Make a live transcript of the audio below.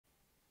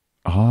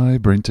Hi,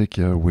 BrenTech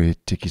here, where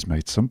tech is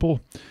made simple.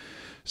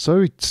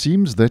 So it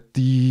seems that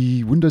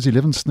the Windows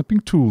 11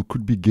 snipping tool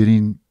could be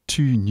getting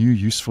two new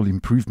useful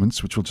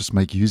improvements, which will just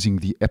make using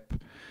the app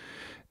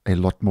a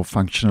lot more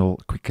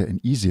functional, quicker and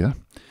easier.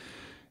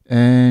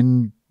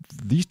 And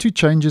these two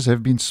changes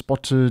have been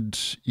spotted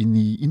in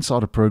the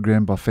Insider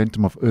program by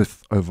Phantom of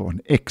Earth over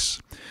on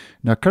X.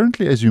 Now,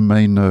 currently, as you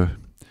may know,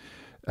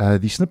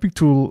 the snipping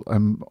tool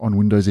on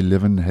Windows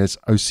 11 has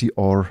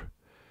OCR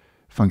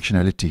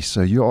functionality.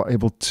 So you are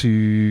able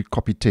to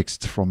copy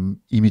text from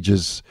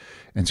images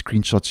and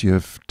screenshots you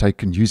have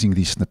taken using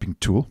the snipping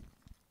tool.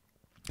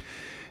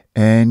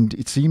 And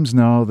it seems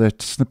now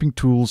that snipping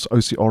tools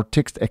OCR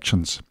text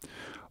actions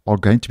are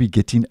going to be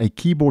getting a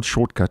keyboard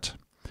shortcut,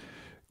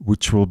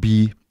 which will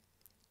be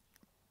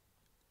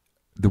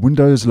the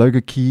Windows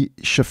logo key,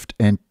 Shift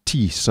and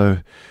T. So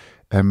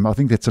I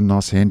think that's a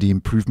nice handy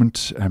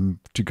improvement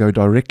to go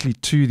directly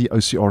to the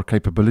OCR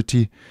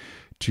capability.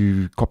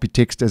 To copy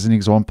text, as an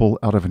example,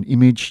 out of an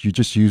image, you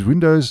just use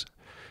Windows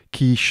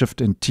key,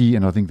 Shift and T,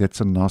 and I think that's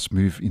a nice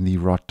move in the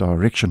right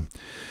direction.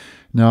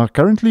 Now,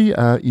 currently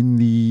in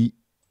the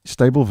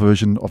stable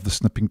version of the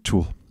snipping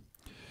tool,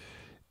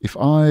 if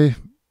I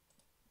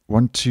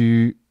want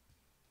to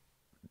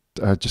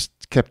just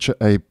capture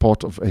a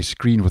part of a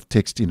screen with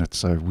text in it,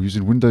 so we're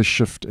using Windows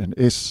Shift and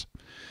S,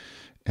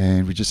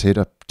 and we just head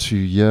up to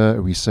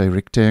here, we say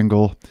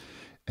rectangle,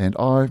 and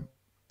I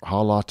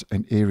highlight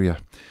an area.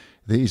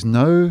 There is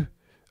no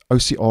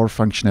OCR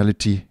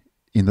functionality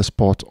in this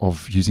part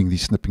of using the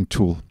snipping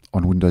tool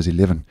on Windows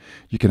 11.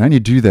 You can only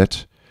do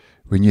that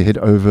when you head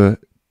over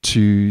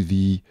to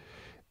the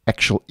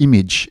actual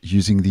image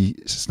using the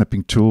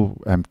snipping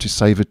tool to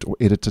save it or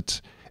edit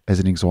it, as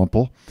an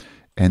example.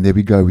 And there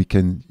we go, we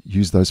can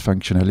use those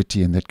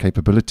functionality and that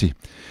capability.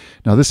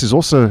 Now, this is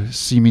also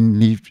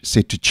seemingly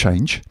set to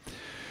change,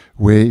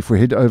 where if we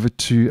head over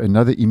to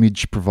another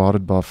image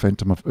provided by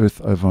Phantom of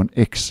Earth over on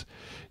X,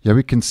 here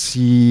we can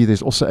see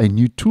there's also a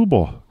new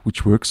toolbar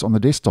which works on the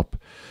desktop,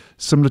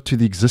 similar to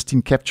the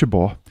existing capture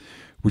bar,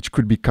 which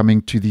could be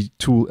coming to the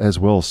tool as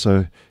well. So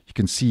you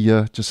can see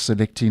here, just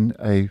selecting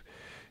a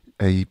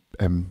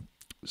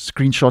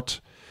screenshot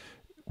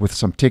with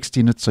some text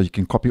in it, so you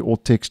can copy all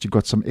text. You've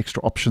got some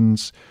extra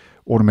options,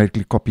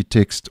 automatically copy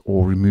text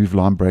or remove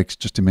line breaks,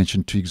 just to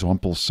mention two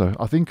examples. So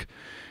I think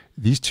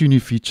these two new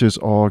features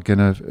are going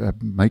to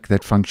make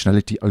that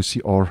functionality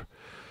OCR,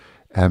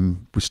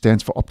 which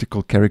stands for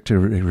optical character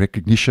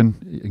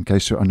recognition, in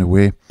case you're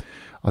unaware.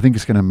 I think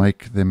it's going to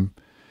make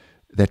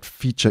that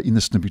feature in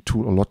the snipping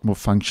tool a lot more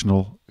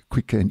functional,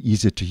 quicker and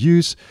easier to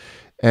use.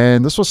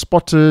 And this was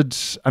spotted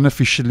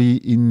unofficially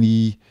in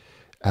the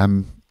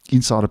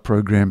Insider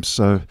program.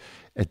 So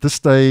at this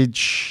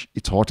stage,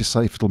 it's hard to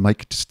say if it'll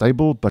make it to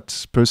stable,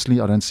 but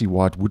personally, I don't see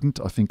why it wouldn't.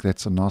 I think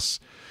that's a nice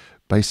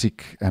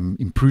basic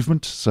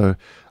improvement. So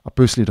I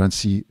personally don't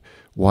see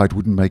why it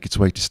wouldn't make its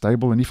way to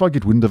stable. And if I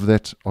get wind of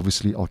that,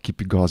 obviously I'll keep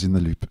you guys in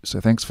the loop.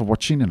 So thanks for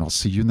watching, and I'll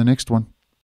see you in the next one.